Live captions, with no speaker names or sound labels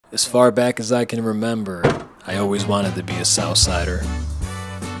As far back as I can remember, I always wanted to be a Southsider.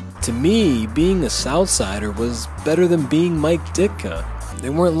 To me, being a Southsider was better than being Mike Ditka. They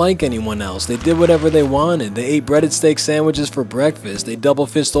weren't like anyone else. They did whatever they wanted. They ate breaded steak sandwiches for breakfast. They double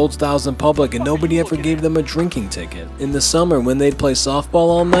fist old styles in public, and nobody ever gave them a drinking ticket. In the summer, when they'd play softball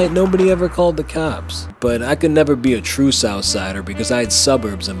all night, nobody ever called the cops. But I could never be a true Southsider because I had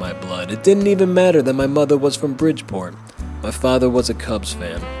suburbs in my blood. It didn't even matter that my mother was from Bridgeport. My father was a Cubs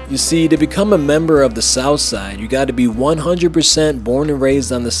fan. You see, to become a member of the South Side, you gotta be 100% born and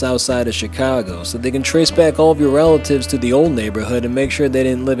raised on the South Side of Chicago, so they can trace back all of your relatives to the old neighborhood and make sure they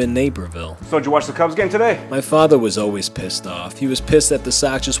didn't live in Naperville. So did you watch the Cubs game today? My father was always pissed off. He was pissed that the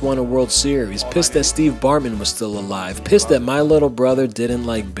Sox just won a World Series, pissed that Steve Bartman was still alive, pissed that my little brother didn't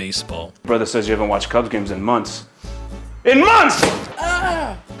like baseball. Brother says you haven't watched Cubs games in months. In months!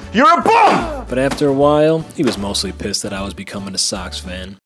 You're a bum! But after a while, he was mostly pissed that I was becoming a Sox fan.